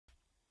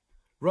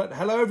Right,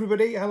 hello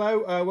everybody,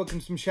 hello, welcome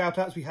to some shout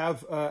outs. We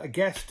have a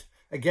guest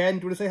again.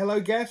 Do you want to say hello,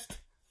 guest?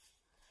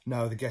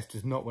 No, the guest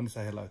does not want to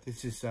say hello.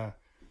 This is, okay,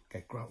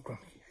 Grumpy,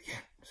 yeah,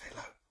 say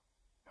hello.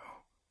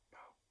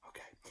 No,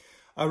 okay.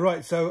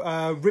 Right,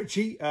 so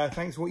Richie,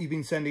 thanks for what you've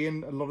been sending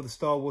in, a lot of the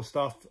Star Wars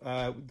stuff.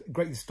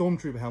 Great, the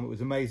Stormtrooper helmet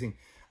was amazing.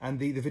 And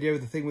the video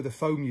of the thing with the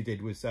foam you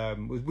did was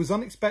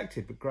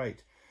unexpected, but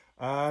great.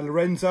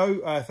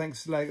 Lorenzo,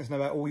 thanks for letting us know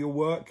about all your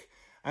work.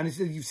 And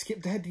you've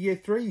skipped ahead to year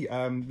 3,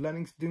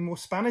 learning to do more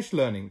Spanish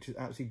learning, which is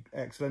absolutely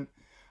excellent.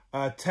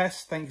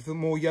 Tess, thank you for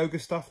more yoga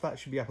stuff. That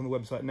should be up on the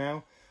website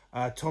now.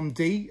 Tom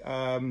D,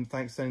 thanks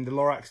for sending the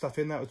Lorac stuff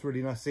in. That was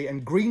really nice to see.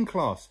 And Green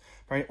Class,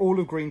 apparently all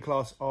of Green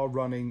Class are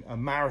running a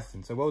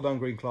marathon. So well done,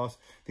 Green Class.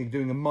 I think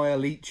doing a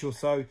mile each or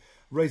so,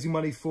 raising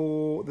money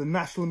for the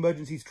National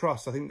Emergencies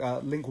Trust. I think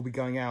link will be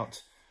going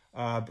out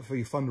for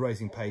your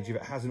fundraising page if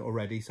it hasn't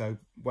already. So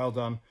well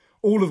done,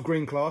 all of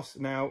Green Class.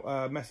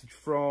 Now, message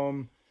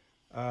from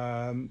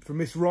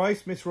Miss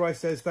Rice. Miss Rice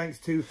says, thanks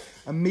to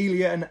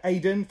Amelia and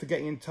Aidan for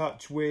getting in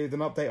touch with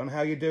an update on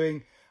how you're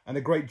doing, and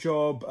a great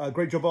job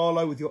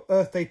Arlo, with your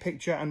Earth Day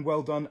picture, and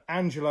well done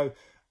Angelo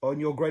on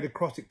your great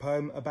acrostic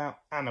poem about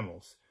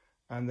animals.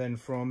 And then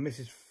from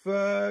Mrs.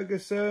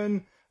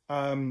 Ferguson,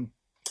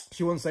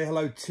 she wants to say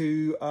hello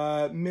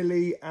to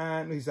Millie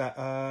and who's that?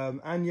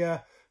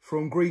 Anya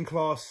from Green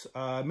Class.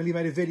 Millie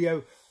made a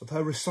video of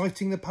her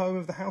reciting the poem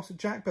of the House of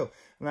Jack built,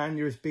 and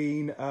Anya has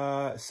been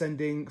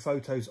sending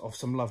photos of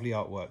some lovely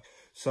artwork.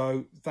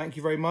 So thank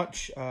you very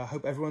much.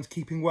 Hope everyone's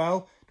keeping well.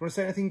 Do you want to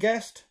say anything,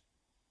 guest?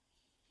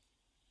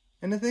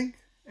 Anything?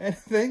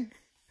 Anything?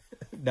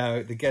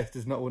 No, the guest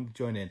does not want to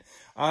join in.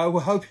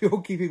 We hope you're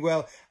all keeping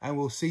well, and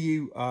we'll see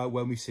you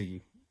when we see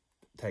you.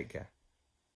 Take care.